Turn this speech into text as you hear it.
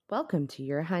Welcome to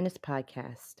Your Highness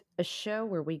Podcast, a show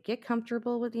where we get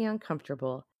comfortable with the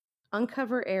uncomfortable,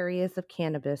 uncover areas of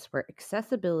cannabis where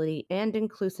accessibility and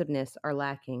inclusiveness are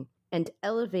lacking, and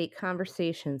elevate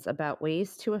conversations about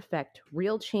ways to affect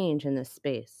real change in this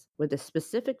space, with a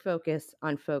specific focus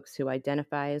on folks who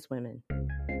identify as women.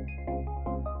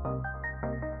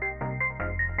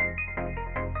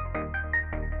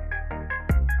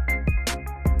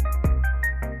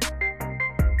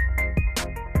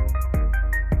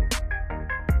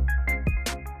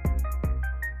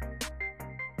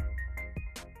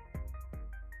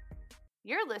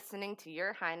 You're listening to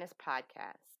Your Highness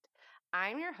Podcast.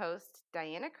 I'm your host,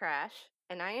 Diana Crash,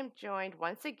 and I am joined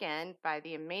once again by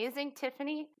the amazing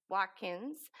Tiffany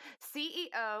Watkins,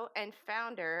 CEO and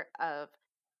founder of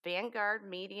Vanguard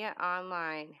Media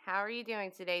Online. How are you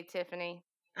doing today, Tiffany?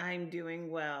 I'm doing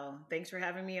well. Thanks for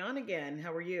having me on again.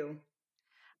 How are you?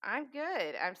 I'm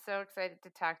good. I'm so excited to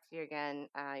talk to you again.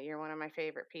 You're one of my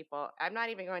favorite people. I'm not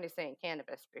even going to say in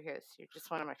cannabis because you're just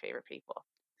one of my favorite people.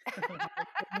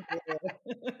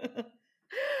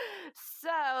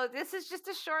 So this is just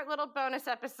a short little bonus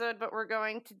episode, but we're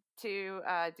going to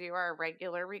do our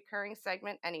regular recurring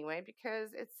segment anyway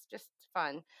because it's just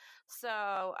fun.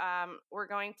 So we're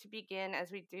going to begin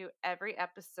as we do every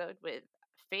episode with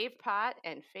Fave Pot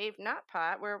and Fave Not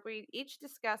Pot, where we each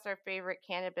discuss our favorite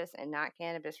cannabis and not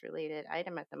cannabis related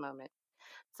item at the moment.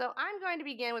 So I'm going to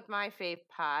begin with my Fave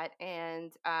Pot,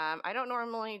 and I don't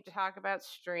normally talk about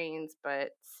strains,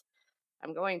 but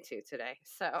I'm going to today.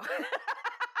 So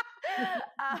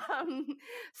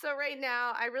so right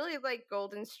now I really like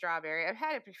golden strawberry. I've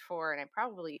had it before and I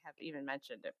probably have even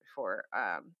mentioned it before.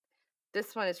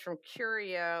 This one is from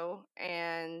Curio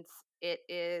and it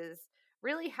is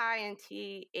really high in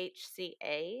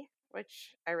THCA,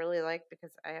 which I really like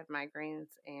because I have migraines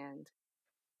and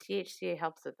THCA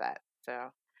helps with that.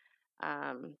 So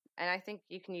and I think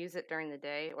you can use it during the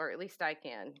day, or at least I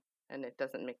can, and it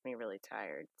doesn't make me really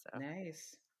tired. So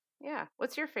Nice. yeah.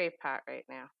 What's your fave pot right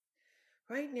now?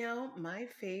 Right now, my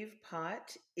fave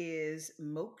pot is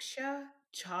moksha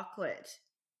chocolate.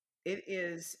 It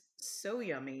is so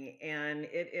yummy and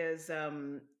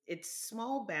it's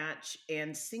small batch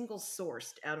and single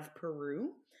sourced out of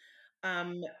Peru.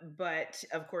 Um, but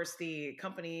of course the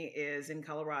company is in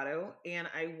Colorado and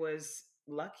I was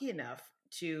lucky enough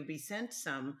to be sent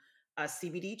some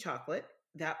CBD chocolate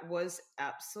that was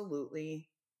absolutely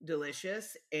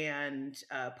delicious and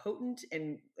potent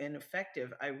and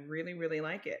effective. I really, really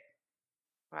like it.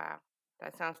 Wow,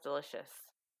 that sounds delicious.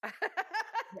 It's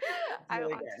I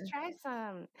really want to good. try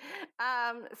some.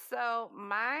 So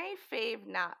my fave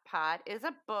not pot is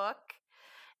a book,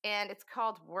 and it's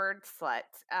called Word Slut.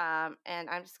 And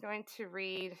I'm just going to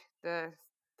read the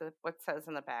what it says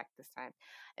in the back this time.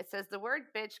 It says the word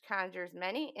bitch conjures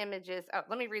many images. Oh,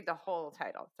 let me read the whole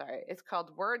title. Sorry, it's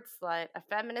called Word Slut: A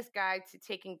Feminist Guide to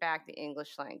Taking Back the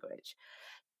English Language.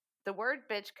 The word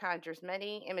bitch conjures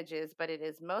many images, but it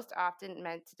is most often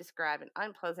meant to describe an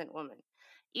unpleasant woman.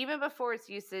 Even before its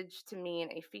usage to mean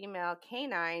a female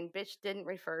canine, bitch didn't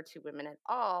refer to women at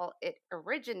all. It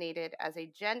originated as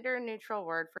a gender neutral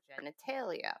word for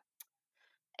genitalia.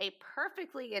 A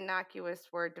perfectly innocuous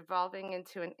word devolving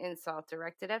into an insult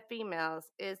directed at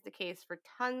females is the case for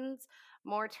tons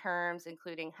more terms,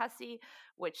 including hussy,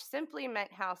 which simply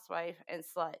meant housewife, and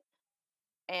slut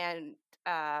and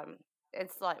um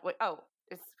slut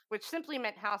which simply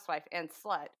meant housewife, and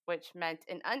slut, which meant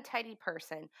an untidy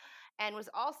person and was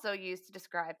also used to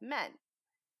describe men.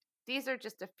 These are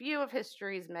just a few of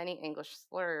history's many English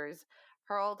slurs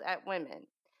hurled at women.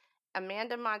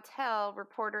 Amanda Montell,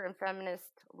 reporter and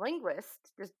feminist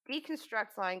linguist,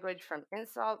 deconstructs language from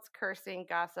insults, cursing,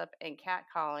 gossip, and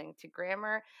catcalling to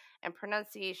grammar and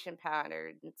pronunciation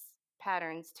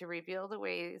patterns to reveal the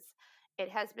ways it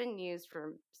has been used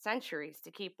for centuries to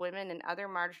keep women and other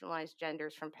marginalized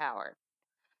genders from power.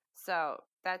 So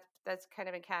that's kind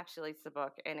of encapsulates the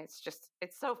book, and it's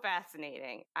so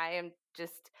fascinating. I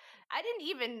didn't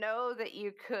even know that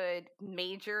you could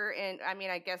major in. I mean,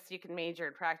 I guess you can major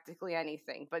in practically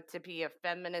anything, but to be a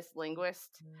feminist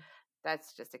linguist,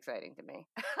 that's just exciting to me.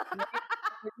 Yeah,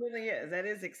 it really is. That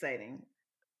is exciting.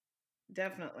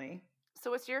 Definitely.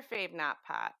 So, what's your fave not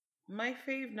pot? My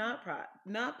fave not pot.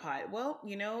 Well,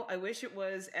 I wish it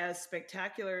was as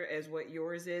spectacular as what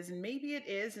yours is, and maybe it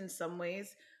is in some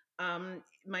ways.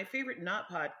 My favorite not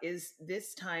pot is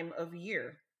this time of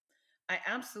year. I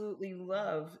absolutely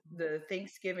love the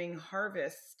Thanksgiving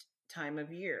harvest time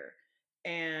of year,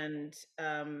 and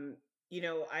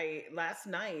I last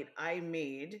night I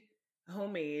made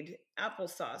homemade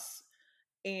applesauce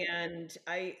And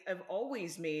I have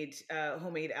always made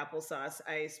homemade applesauce.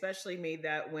 I especially made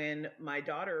that when my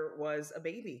daughter was a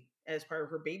baby as part of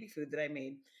her baby food that I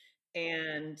made.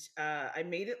 And I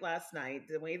made it last night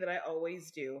the way that I always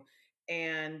do.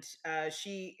 And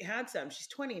she had some. She's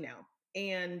 20 now.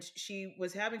 And she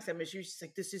was having some, and she was just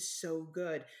like, "This is so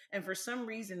good." And for some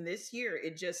reason, this year,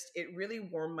 it really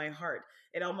warmed my heart.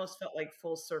 It almost felt like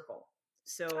full circle.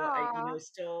 So I, Oh,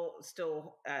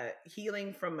 still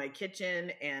healing from my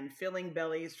kitchen and filling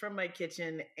bellies from my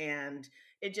kitchen, and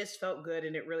it just felt good,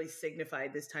 and it really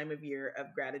signified this time of year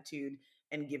of gratitude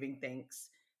and giving thanks.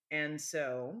 And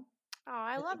so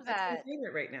I I think love that's my that.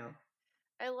 favorite right now.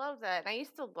 I love that. And I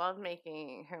used to love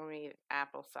making homemade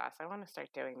applesauce. I want to start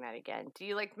doing that again. Do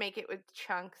you like make it with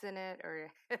chunks in it,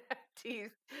 or do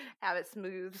you have it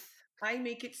smooth? I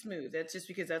make it smooth. That's just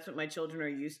because that's what my children are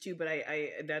used to. But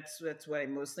that's what I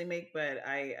mostly make. But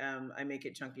I make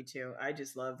it chunky too. I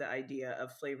just love the idea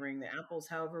of flavoring the apples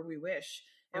however we wish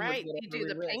and with Right. Do you whatever do we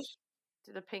the pink? wish.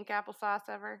 Do the pink applesauce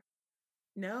ever?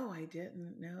 No, I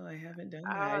didn't. No, I haven't done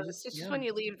that. I Oh, just it's just yeah. when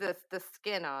you leave the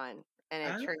skin on and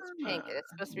it turns pink, and Ah, it's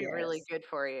supposed to be really yes. good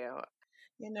for you.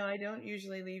 I don't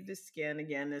usually leave the skin.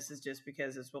 Again, this is just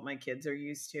because it's what my kids are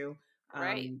used to.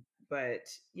 Right. But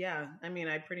yeah, I mean,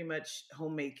 I pretty much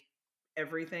home make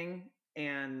everything,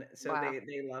 and so Wow.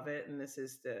 they love it. And this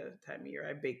is the time of year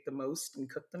I bake the most and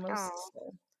cook the Oh. most.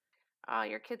 So. Oh,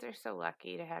 your kids are so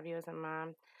lucky to have you as a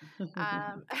mom.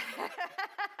 Um,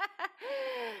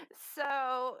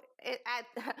 so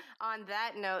on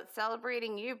that note,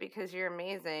 celebrating you because you're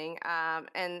amazing.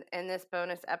 And in this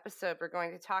bonus episode, we're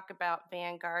going to talk about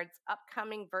Vanguard's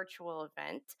upcoming virtual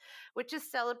event, which is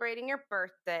celebrating your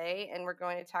birthday, and we're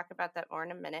going to talk about that more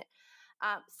in a minute.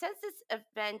 Since this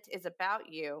event is about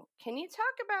you, can you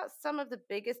talk about some of the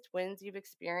biggest wins you've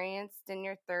experienced in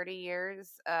your 30 years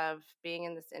of being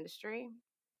in this industry?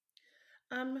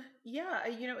 Yeah,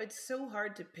 it's so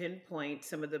hard to pinpoint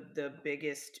some of the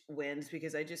biggest wins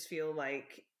because I just feel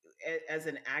like as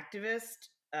an activist,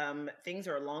 things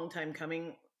are a long time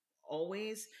coming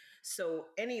always. So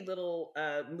any little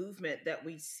movement that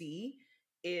we see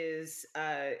is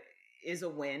uh, is a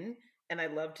win, and I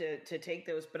love to take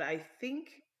those. But I think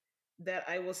that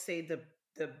I will say the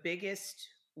biggest,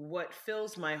 what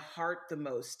fills my heart the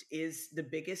most is the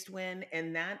biggest win,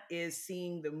 and that is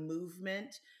seeing the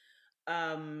movement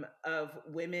of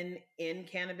women in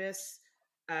cannabis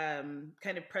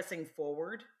kind of pressing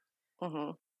forward,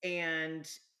 Hmm. and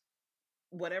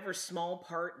whatever small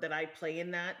part that I play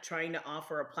in that, trying to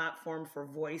offer a platform for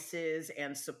voices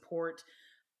and support,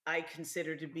 I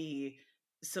consider to be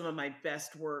some of my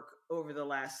best work over the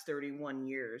last 31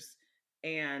 years.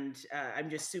 And I'm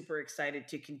just super excited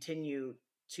to continue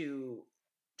to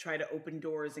try to open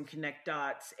doors and connect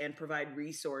dots and provide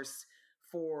resource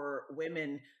for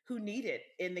women who need it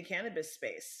in the cannabis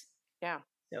space. Yeah.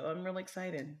 So I'm really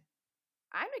excited.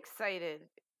 I'm excited.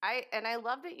 I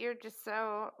love that you're just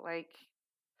so like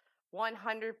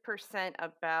 100%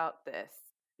 about this,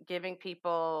 giving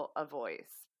people a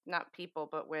voice. Not people,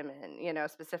 but women,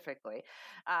 specifically.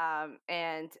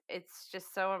 And it's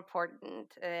just so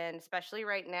important, and especially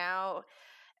right now,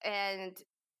 and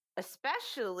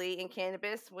especially in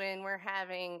cannabis when we're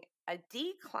having a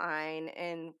decline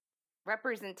in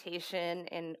representation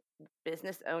and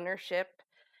business ownership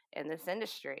in this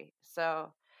industry.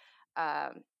 So,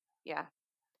 um, yeah,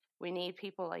 we need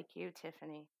people like you,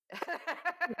 Tiffany.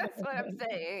 That's what I'm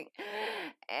saying.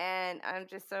 And I'm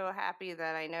just so happy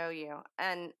that I know you.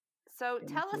 And so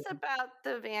Thank tell us you. about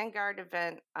the Vanguard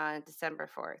event on December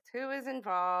 4th. Who is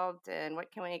involved and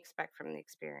what can we expect from the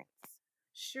experience?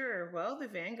 Sure. Well, the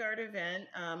Vanguard event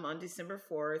on December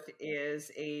 4th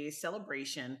is a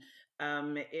celebration.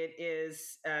 It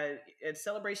is a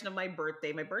celebration of my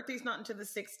birthday. My birthday's not until the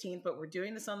 16th, but we're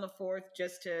doing this on the 4th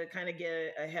just to kind of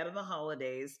get ahead of the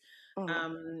holidays.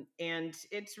 Mhm. And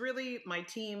it's really my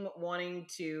team wanting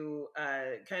to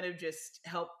kind of just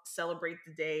help celebrate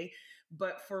the day.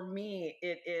 But for me,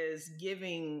 it is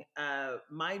giving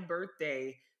my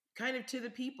birthday kind of to the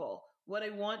people. What I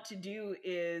want to do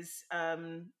is,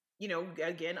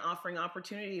 again, offering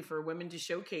opportunity for women to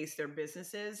showcase their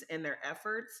businesses and their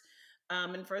efforts.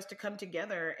 And for us to come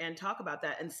together and talk about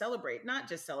that and celebrate, not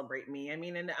just celebrate me. I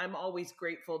mean, and I'm always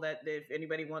grateful that if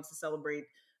anybody wants to celebrate,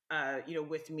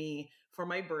 with me for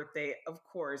my birthday, of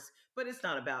course, but it's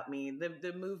not about me.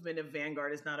 The movement of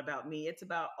Vanguard is not about me. It's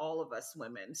about all of us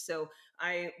women. So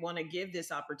I want to give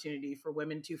this opportunity for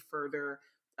women to further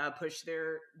push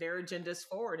their agendas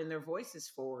forward and their voices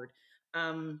forward.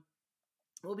 Um,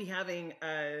 we'll be having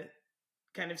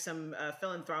kind of some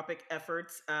philanthropic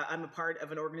efforts. I'm a part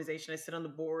of an organization. I sit on the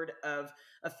board of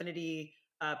Affinity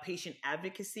patient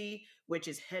advocacy, which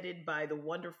is headed by the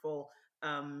wonderful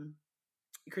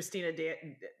Christina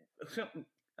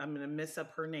I'm going to mess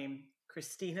up her name,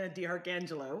 Christina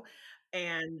D'Arcangelo.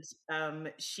 And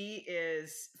she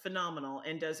is phenomenal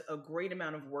and does a great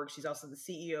amount of work. She's also the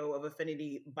CEO of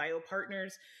Affinity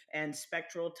Biopartners and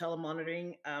Spectral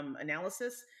Telemonitoring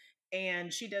Analysis.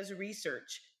 And she does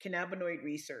research, cannabinoid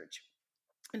research,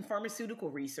 and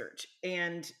pharmaceutical research.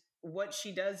 And what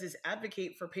she does is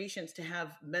advocate for patients to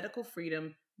have medical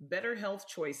freedom, better health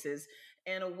choices,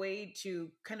 and a way to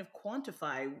kind of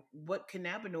quantify what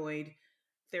cannabinoid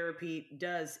therapy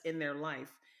does in their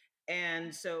life.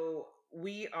 And so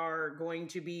we are going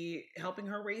to be helping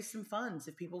her raise some funds.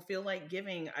 If people feel like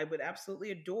giving, I would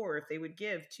absolutely adore if they would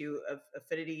give to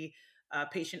Affinity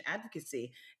Patient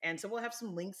Advocacy. And so we'll have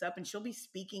some links up, and she'll be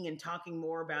speaking and talking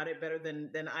more about it better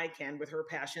than I can with her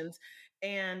passions.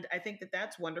 And I think that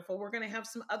that's wonderful. We're going to have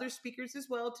some other speakers as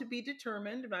well to be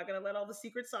determined. I'm not going to let all the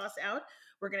secret sauce out.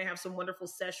 We're going to have some wonderful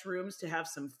sesh rooms to have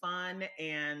some fun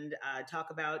and talk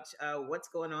about what's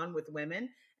going on with women.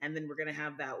 And then we're going to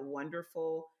have that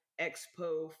wonderful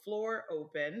expo floor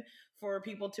open for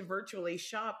people to virtually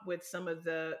shop with some of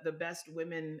the best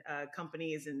women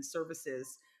companies and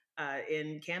services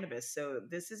in cannabis. So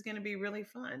this is going to be really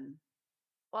fun.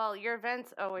 Well, your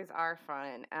events always are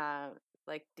fun.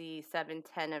 Like the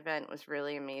 710 event was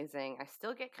really amazing. I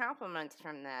still get compliments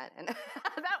from that. And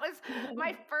that was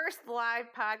my first live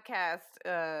podcast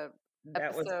That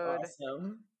was episode.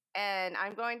 awesome. And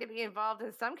I'm going to be involved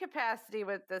in some capacity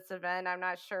with this event. I'm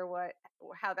not sure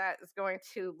how that is going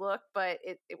to look, but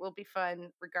it will be fun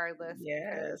regardless.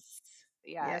 Yes.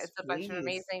 Yeah, Yes, it's a bunch of please.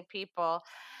 amazing people.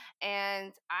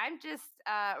 And I'm just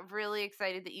really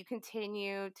excited that you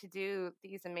continue to do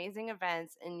these amazing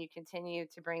events and you continue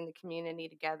to bring the community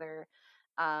together,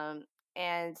 and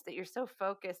that you're so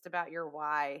focused about your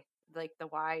why, like the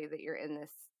why that you're in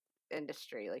this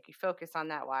industry. Like you focus on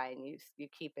that why and you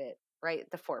keep it right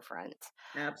at the forefront.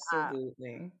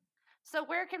 Absolutely. So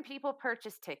where can people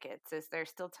purchase tickets? Is there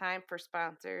still time for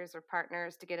sponsors or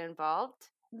partners to get involved?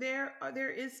 There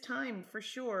is time for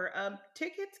sure.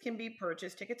 Tickets can be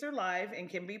purchased. Tickets are live and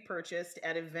can be purchased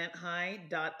at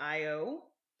eventhigh.io.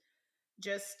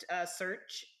 Just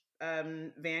search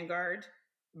Vanguard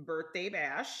Birthday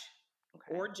Bash,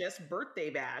 Okay. or just Birthday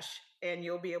Bash, and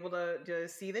you'll be able to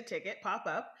see the ticket pop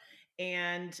up.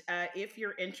 And if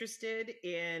you're interested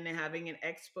in having an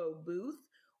expo booth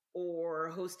or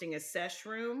hosting a sesh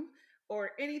room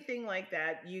or anything like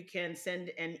that, you can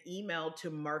send an email to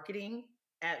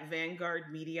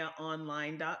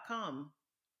marketing@vanguardmediaonline.com.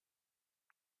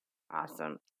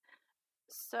 Awesome.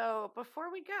 So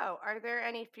before we go, are there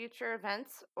any future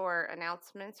events or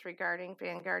announcements regarding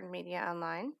Vanguard Media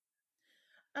Online?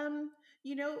 Um,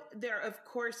 there of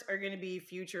course are going to be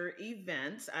future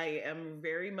events. I am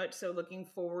very much so looking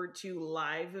forward to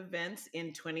live events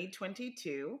in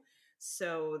 2022.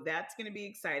 So that's going to be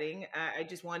exciting. I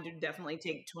just wanted to definitely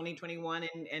take 2021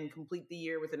 and complete the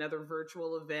year with another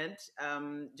virtual event,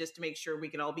 just to make sure we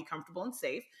can all be comfortable and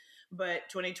safe. But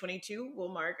 2022 will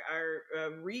mark our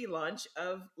relaunch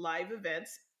of live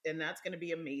events, and that's going to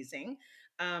be amazing.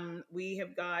 We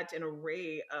have got an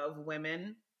array of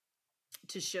women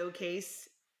to showcase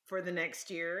for the next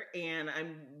year. And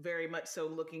I'm very much so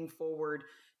looking forward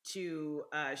to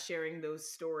sharing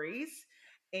those stories.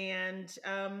 And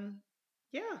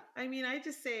yeah, I mean, I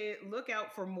just say look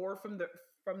out for more from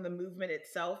the movement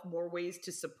itself, more ways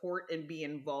to support and be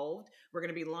involved. We're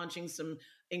going to be launching some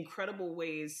incredible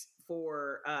ways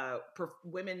for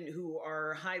women who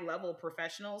are high level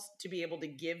professionals to be able to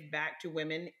give back to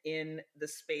women in the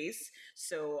space.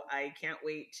 So I can't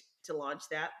wait to launch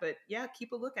that. But yeah,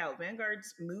 keep a lookout.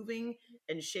 Vanguard's moving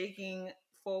and shaking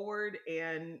forward,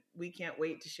 and we can't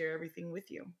wait to share everything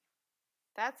with you.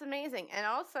 That's amazing. And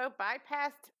also buy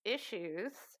past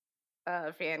issues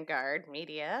of Vanguard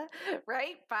Media,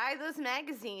 right? Buy those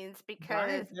magazines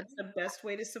because That's the best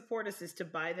way to support us, is to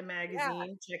buy the yeah,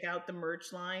 magazine, check out the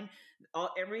merch line.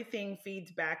 Everything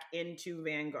feeds back into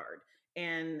Vanguard.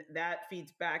 And that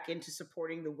feeds back into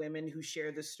supporting the women who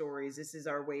share the stories. This is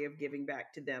our way of giving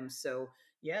back to them. So,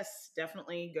 yes,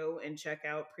 definitely go and check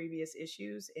out previous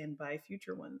issues and buy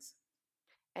future ones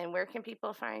and where can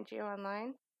people find you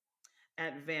online?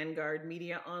 at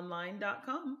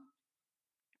vanguardmediaonline.com.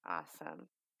 Awesome.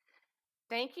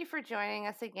 Thank you for joining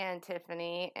us again,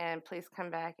 Tiffany, and please come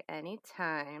back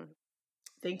anytime.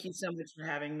 Thank you so much for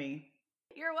having me.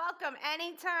 You're welcome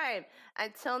anytime.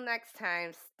 Until next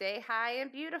time, stay high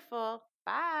and beautiful.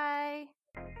 Bye.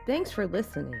 Thanks for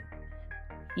listening.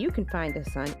 You can find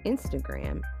us on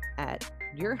Instagram at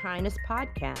Your Highness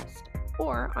Podcast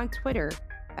or on Twitter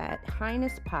at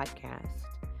Highness Podcast.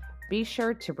 Be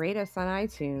sure to rate us on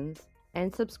iTunes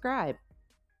and subscribe.